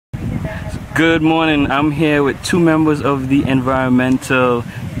Good morning. I'm here with two members of the environmental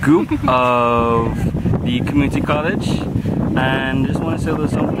group of the community college, and just want to say a little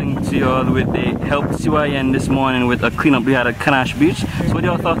something to y'all with they helped C.Y.E.N this morning with a cleanup we had at Canash Beach. So what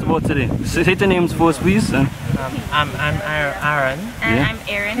y'all thought about today? Say your names first, please. I'm Aaron. And I'm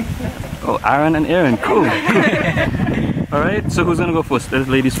Erin. Oh, Aaron and Erin. Cool. Alright, so who's gonna go first? The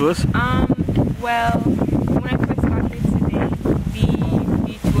ladies first. Well, when I first got here today, the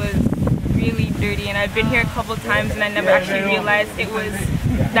beach was really dirty, and I've been here a couple times and I never actually realized it was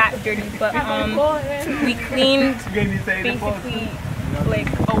that dirty. But we cleaned basically like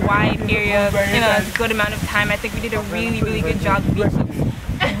a wide area in a good amount of time. I think we did a really good job. The beach looks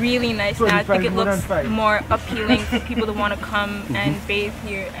really nice now. I think it looks more appealing for people to want to come and bathe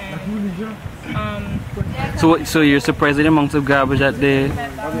here. And so you're surprised at the amount of garbage that they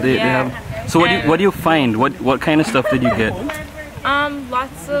have. So what do you find? What kind of stuff did you get?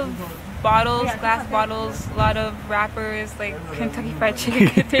 Lots of bottles, glass bottles, a lot of wrappers, like Kentucky Fried Chicken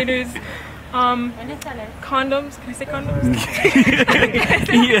containers, condoms. Can I say condoms?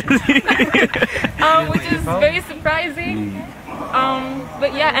 Yes. Which is very surprising.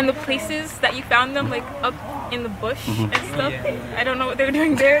 But yeah, and the places that you found them, like up in the bush and stuff. I don't know what they were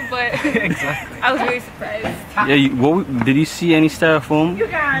doing there, but I was really surprised. Yeah, did you see any styrofoam?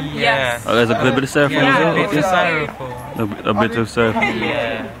 Yes. Oh, there's a good bit of styrofoam as well? A bit of styrofoam. A bit of styrofoam.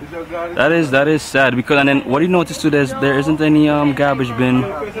 Yeah. That is sad, because and then what do you notice too? There isn't any garbage bin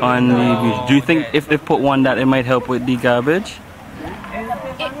on the beach. Do you think if they put one that it might help with the garbage?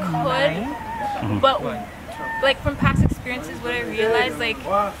 It could, but like from past experiences, what I realized, like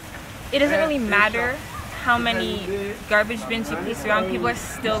it doesn't really matter how many garbage bins you place around. People are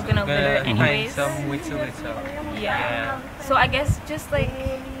still gonna litter anyways. Yeah. So I guess just like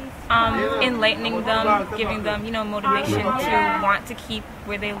enlightening them, giving them, motivation to want to keep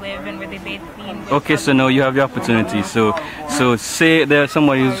where they live and where they bathe clean. Okay, so now you have your opportunity. So say there's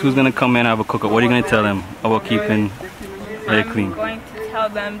somebody who's gonna come in and have a cookout. What are you gonna tell them about keeping it clean? I'm going to tell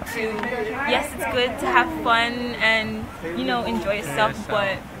them to, yes, it's good to have fun and enjoy yourself,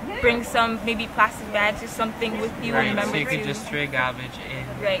 but bring some maybe plastic bags or something with you. And remember so you could to just throw garbage in.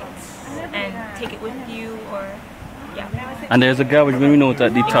 Right, and take it with you, or yeah. And there's a garbage bin we know at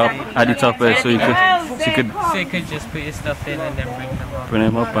the top, there, so you could just put your stuff in and then bring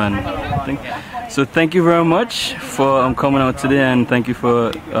them up and so thank you very much for coming out today, and thank you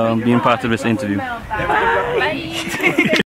for being part of this interview. Bye.